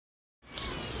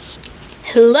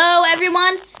Hello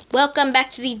everyone, welcome back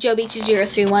to the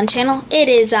Joby2031 channel. It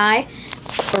is I,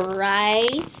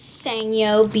 Bryce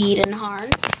Sangyo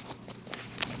Biedenharn,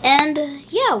 and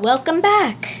yeah, welcome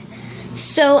back.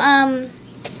 So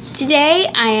today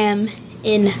I am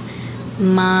in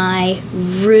my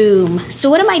room. So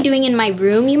what am I doing in my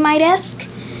room, you might ask?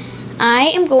 I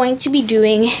am going to be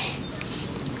doing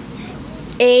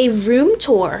a room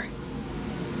tour.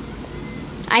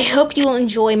 I hope you will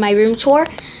enjoy my room tour.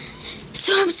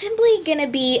 So I'm simply gonna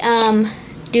be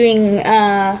doing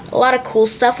a lot of cool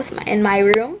stuff in my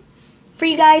room for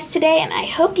you guys today, and I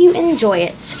hope you enjoy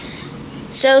it.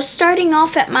 So starting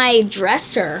off at my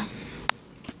dresser,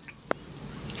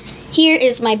 here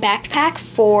is my backpack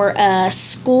for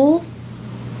school.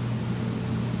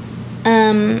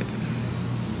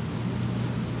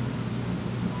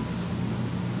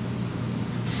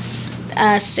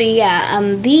 So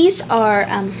yeah, these are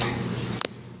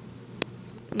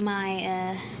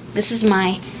this is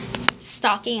my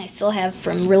stocking I still have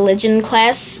from religion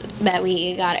class that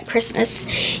we got at Christmas.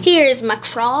 Here is my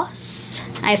cross.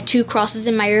 I have 2 crosses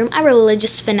in my room. I'm a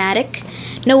religious fanatic.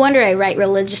 No wonder I write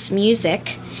religious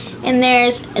music. And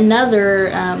there's another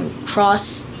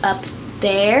cross up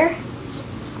there,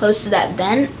 close to that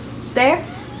vent there.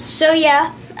 So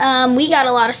yeah, we got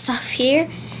a lot of stuff here.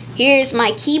 Here's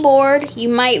my keyboard. You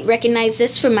might recognize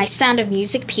this from my Sound of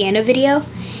Music piano video.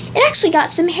 It actually got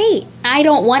some hate. I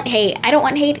don't want hate. I don't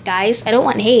want hate, guys. I don't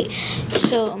want hate.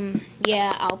 So,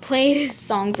 yeah, I'll play this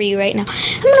song for you right now.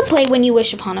 I'm going to play When You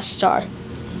Wish Upon a Star.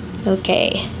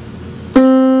 Okay.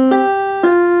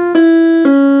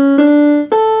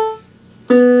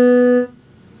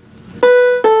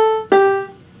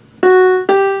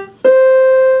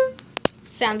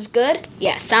 Sounds good?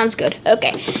 Yeah, sounds good.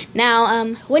 Okay. Now,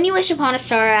 When You Wish Upon a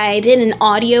Star, I did an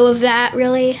audio of that,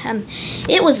 really.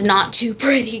 It was not too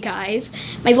pretty,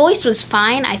 guys. My voice was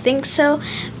fine, I think so,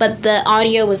 but the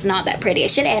audio was not that pretty. I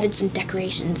should have added some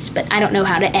decorations, but I don't know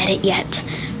how to edit yet.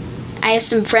 I have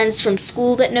some friends from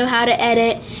school that know how to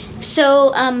edit.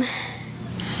 So,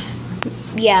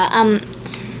 yeah,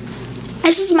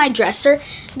 this is my dresser.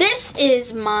 This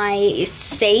is my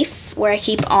safe where I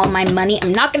keep all my money.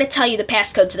 I'm not going to tell you the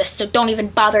passcode to this, so don't even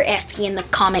bother asking in the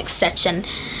comments section.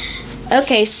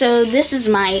 Okay, so this is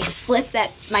my slip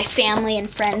that my family and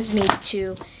friends need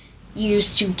to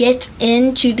use to get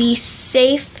into the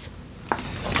safe.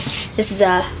 This is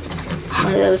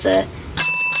one of those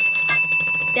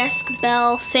desk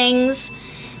bell things.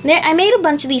 I made a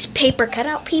bunch of these paper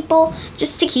cutout people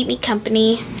just to keep me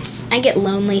company. I get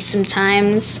lonely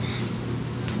sometimes.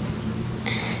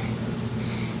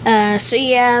 So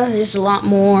yeah, there's a lot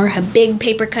more. A big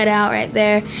paper cutout right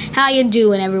there. How you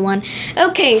doing, everyone?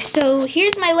 Okay, so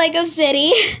here's my Lego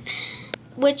City,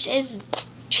 which has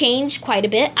changed quite a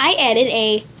bit. I added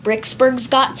a Bricksburg's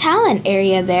Got Talent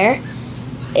area there.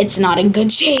 It's not in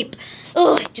good shape.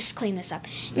 Oh, just clean this up.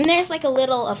 And there's like a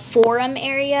little forum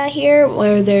area here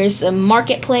where there's a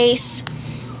marketplace.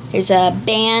 There's a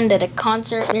band at a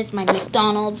concert. There's my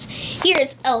McDonald's.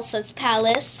 Here's Elsa's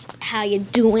Palace. How you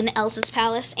doing, Elsa's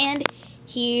Palace? And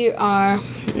here's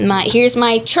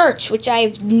my church, which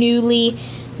I've newly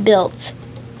built.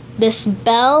 This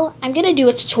bell, I'm gonna do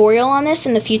a tutorial on this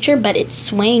in the future, but it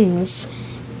swings,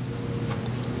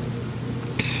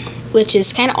 which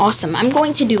is kind of awesome. I'm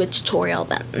going to do a tutorial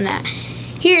on that.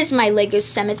 Here's my Lego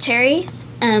cemetery,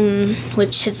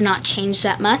 which has not changed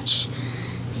that much.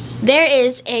 There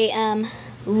is a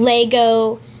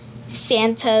Lego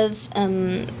Santa's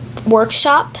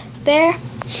workshop there.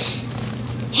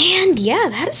 And yeah,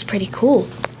 that is pretty cool.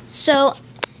 So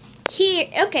here,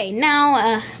 okay,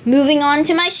 now moving on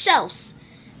to my shelves.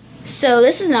 So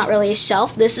this is not really a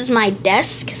shelf. This is my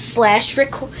desk slash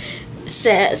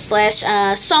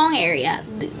song area.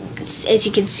 As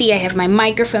you can see, I have my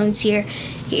microphones here.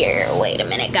 Here, wait a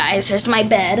minute, guys. There's my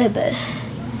bed, but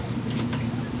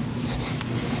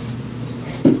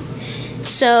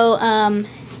so,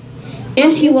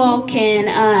 if you all can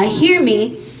hear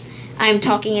me, I'm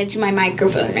talking into my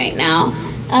microphone right now.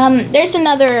 There's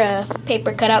another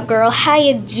paper cutout girl. How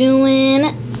you doing?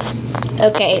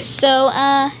 Okay, so,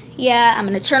 yeah, I'm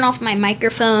going to turn off my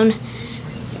microphone.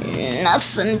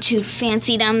 Nothing too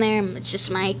fancy down there. It's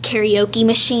just my karaoke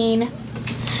machine.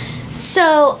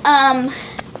 So,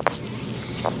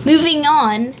 moving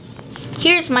on,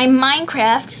 here's my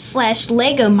Minecraft slash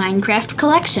Lego Minecraft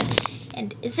collection.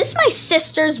 And is this my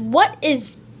sister's? What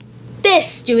is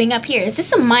this doing up here? Is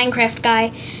this a Minecraft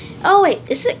guy? Oh wait,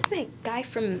 is it the guy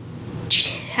from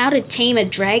How to Tame a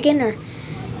Dragon or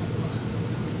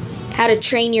How to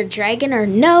Train Your Dragon, or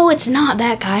no, it's not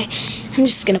that guy. I'm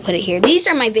just gonna put it here. These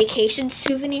are my vacation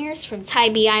souvenirs from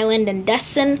Tybee Island and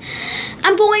Destin.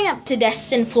 I'm going up to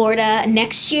Destin, Florida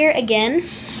next year again.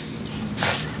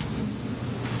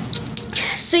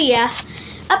 So yeah,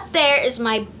 up there is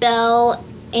my bell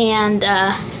and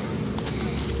a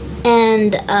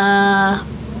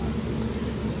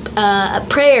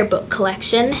prayer book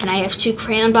collection, and I have 2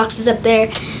 crayon boxes up there.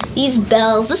 These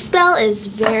bells, this bell is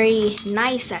very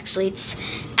nice actually. It's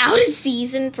out of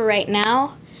season for right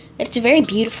now. It's a very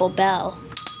beautiful bell.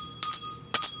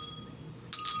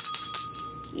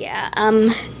 Yeah,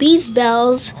 these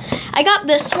bells, I got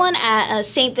this one at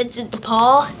St. Vincent de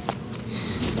Paul.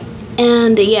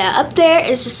 And yeah, up there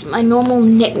is just my normal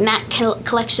knick-knack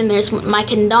collection. There's my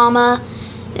kendama,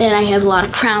 and I have a lot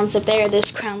of crowns up there.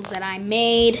 There's crowns that I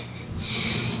made.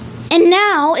 And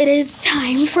now it is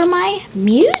time for my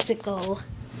musical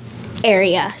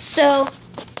area. So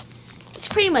it's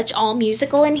pretty much all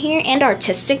musical in here and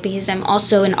artistic because I'm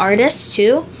also an artist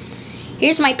too.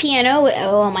 Here's my piano,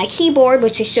 my keyboard,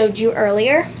 which I showed you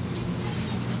earlier.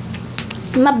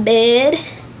 My bed.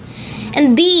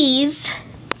 And these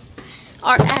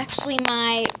are actually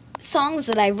my songs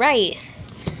that I write.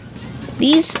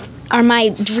 These are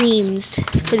my dreams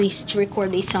for these to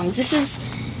record these songs. This is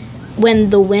When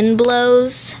the Wind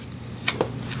Blows.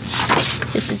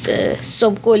 This is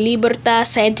Sobko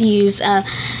Libertas. I had to use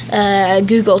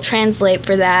Google Translate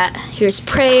for that. Here's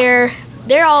Prayer.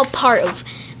 They're all part of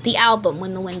the album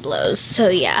When the Wind Blows. So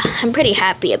yeah, I'm pretty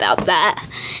happy about that.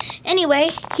 Anyway,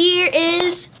 here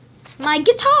is my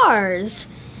guitars.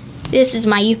 This is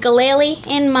my ukulele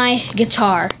and my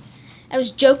guitar. I was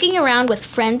joking around with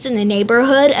friends in the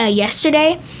neighborhood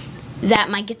yesterday that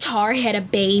my guitar had a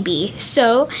baby.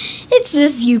 So it's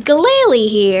this ukulele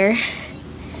here.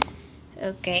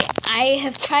 Okay,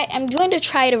 I'm going to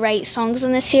try to write songs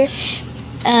on this here.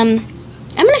 I'm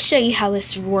going to show you how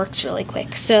this works really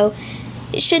quick. So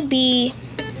it should be,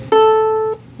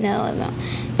 no,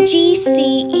 G,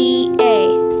 C, E,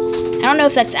 A. I don't know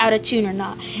if that's out of tune or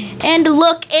not. And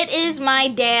look, it is my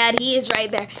dad. He is right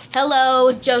there.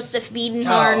 Hello, Joseph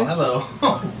Biedenhorn. Oh, hello.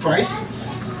 Bryce?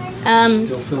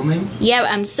 Still filming? Yeah,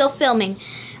 I'm still filming.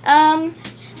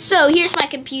 So here's my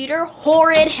computer.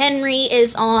 Horrid Henry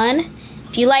is on.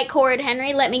 If you like Horrid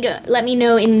Henry, let me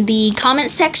know in the comment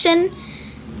section.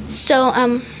 So,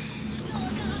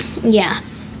 yeah.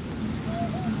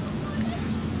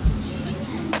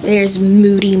 There's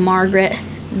Moody Margaret,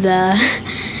 and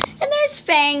there's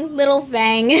Fang, little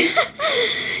Fang.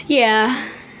 Yeah.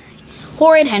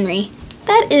 Horrid Henry.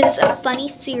 That is a funny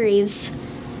series.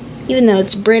 Even though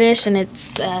it's British and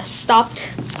it's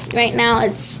stopped right now.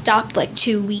 It's stopped like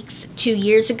 2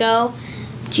 years ago.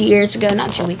 2 years ago, not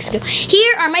 2 weeks ago.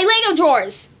 Here are my Lego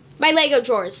drawers. My Lego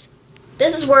drawers.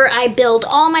 This is where I build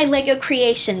all my Lego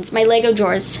creations. My Lego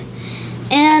drawers.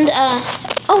 And,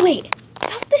 oh wait.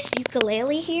 About this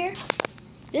ukulele here.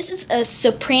 This is a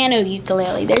soprano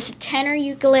ukulele. There's a tenor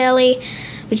ukulele,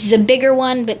 which is a bigger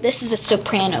one, but this is a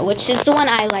soprano, which is the one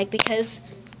I like because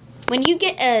when you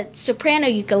get a soprano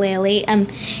ukulele, you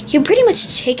can pretty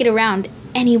much take it around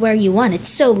anywhere you want. It's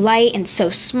so light and so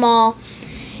small.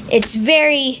 It's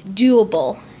very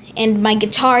doable. And my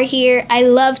guitar here, I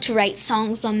love to write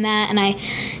songs on that, and I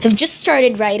have just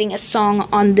started writing a song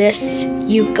on this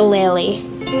ukulele.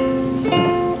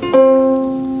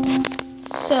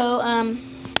 So,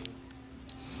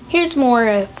 here's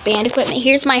more band equipment.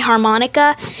 Here's my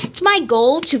harmonica. It's my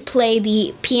goal to play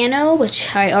the piano,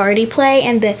 which I already play,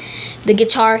 and the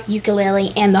guitar,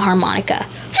 ukulele, and the harmonica.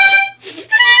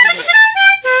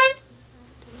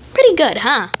 Pretty good,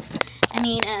 huh? I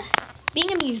mean,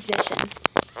 being a musician,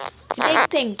 it's a big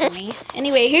thing for me.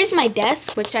 Anyway, here's my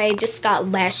desk, which I just got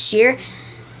last year,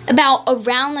 about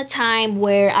around the time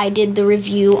where I did the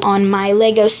review on my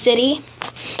Lego City.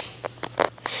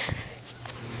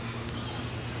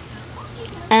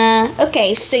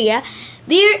 Okay, so yeah,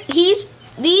 these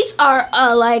are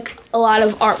like a lot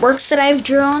of artworks that I've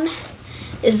drawn.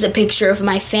 This is a picture of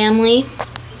my family.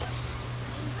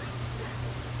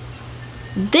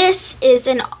 This is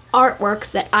an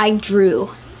artwork that I drew.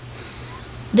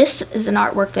 This is an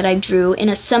artwork that I drew in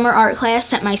a summer art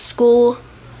class at my school.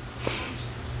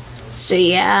 So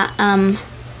yeah,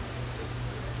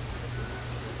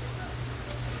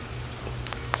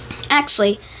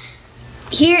 actually,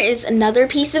 here is another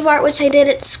piece of art which I did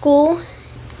at school.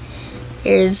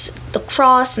 There's the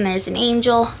cross and there's an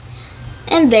angel.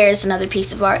 And there's another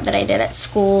piece of art that I did at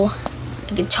school.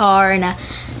 A guitar and a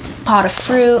pot of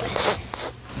fruit.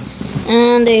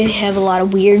 And they have a lot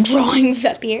of weird drawings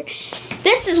up here.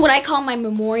 This is what I call my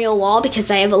memorial wall because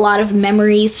I have a lot of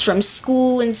memories from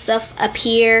school and stuff up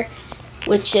here,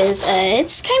 which is,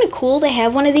 it's kind of cool to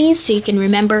have one of these so you can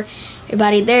remember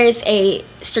everybody. There's a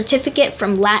certificate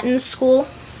from Latin school.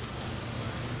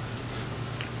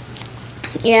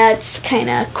 Yeah, it's kind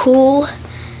of cool.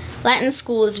 Latin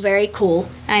school is very cool.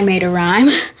 I made a rhyme.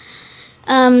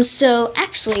 So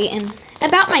actually,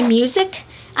 about my music,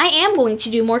 I am going to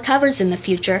do more covers in the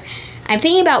future. I'm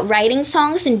thinking about writing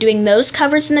songs and doing those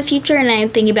covers in the future, and I'm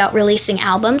thinking about releasing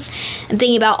albums. I'm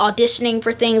thinking about auditioning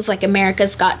for things like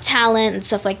America's Got Talent and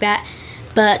stuff like that.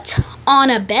 But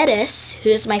Anna Bettis, who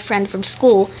is my friend from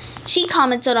school, she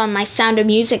commented on my Sound of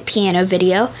Music piano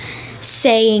video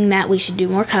saying that we should do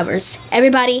more covers.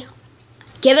 Everybody,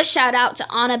 give a shout out to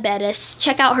Anna Bettis.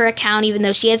 Check out her account even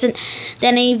though she hasn't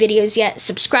done any videos yet.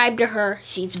 Subscribe to her.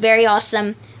 She's very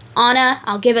awesome. Anna,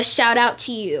 I'll give a shout out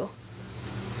to you.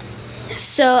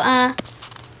 So,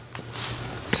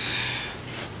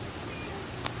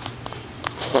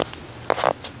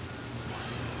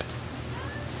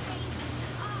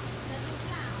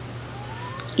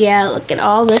 yeah, look at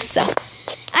all this stuff.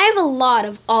 I have a lot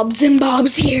of obs and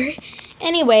bobs here.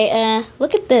 Anyway,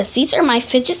 look at this. These are my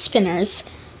fidget spinners.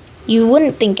 You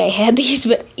wouldn't think I had these,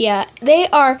 but yeah, they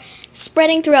are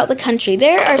spreading throughout the country.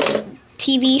 There are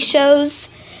TV shows.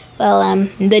 Well,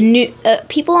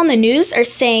 people on the news are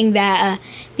saying that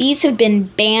these have been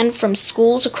banned from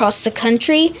schools across the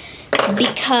country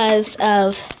because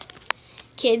of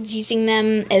kids using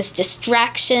them as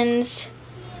distractions.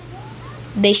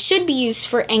 They should be used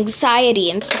for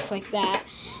anxiety and stuff like that.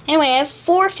 Anyway, I have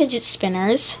 4 fidget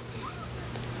spinners.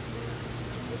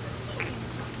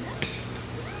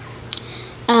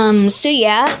 So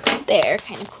yeah, they're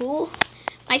kind of cool.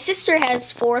 My sister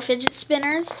has 4 fidget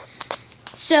spinners.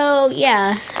 So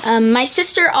yeah, my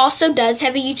sister also does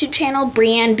have a YouTube channel,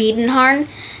 Brianne Biedenharn.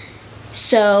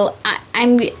 So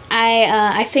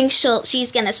I think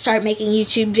she's gonna start making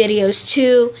YouTube videos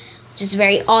too, which is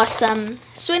very awesome.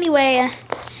 So anyway,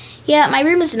 yeah, my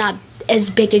room is not as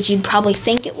big as you'd probably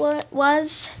think it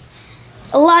was.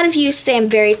 A lot of you say I'm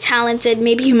very talented.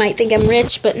 Maybe you might think I'm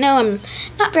rich, but no, I'm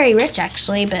not very rich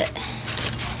actually. But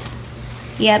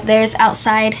yeah, there's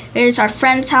outside. There's our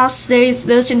friend's house.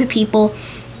 Those are the people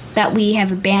that we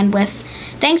have a band with.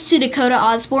 Thanks to Dakota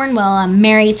Osborne,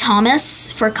 Mary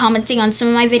Thomas, for commenting on some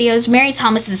of my videos. Mary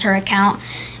Thomas is her account.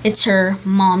 It's her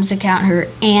mom's account, her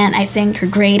aunt, I think, her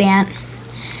great aunt.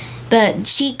 But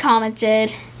she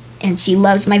commented, and she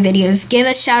loves my videos. Give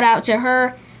a shout out to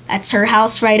her. That's her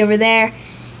house right over there.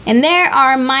 And there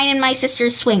are mine and my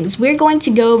sister's swings. We're going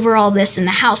to go over all this in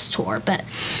the house tour, but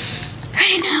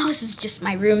right now this is just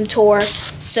my room tour.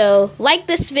 So like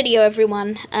this video,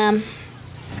 everyone.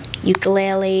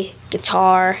 Ukulele,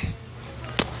 guitar.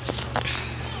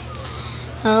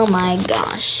 Oh my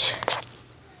gosh.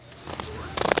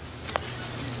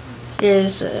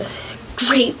 There's a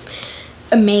great,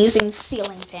 amazing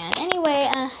ceiling fan. Anyway,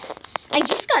 I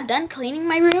just got done cleaning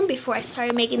my room before I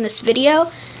started making this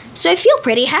video, so I feel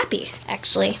pretty happy,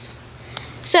 actually.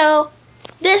 So,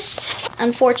 this,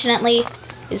 unfortunately,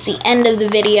 is the end of the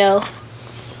video.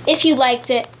 If you liked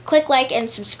it, click like and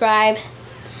subscribe,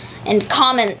 and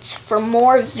comment for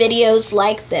more videos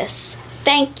like this.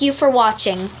 Thank you for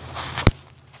watching,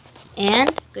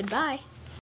 and goodbye.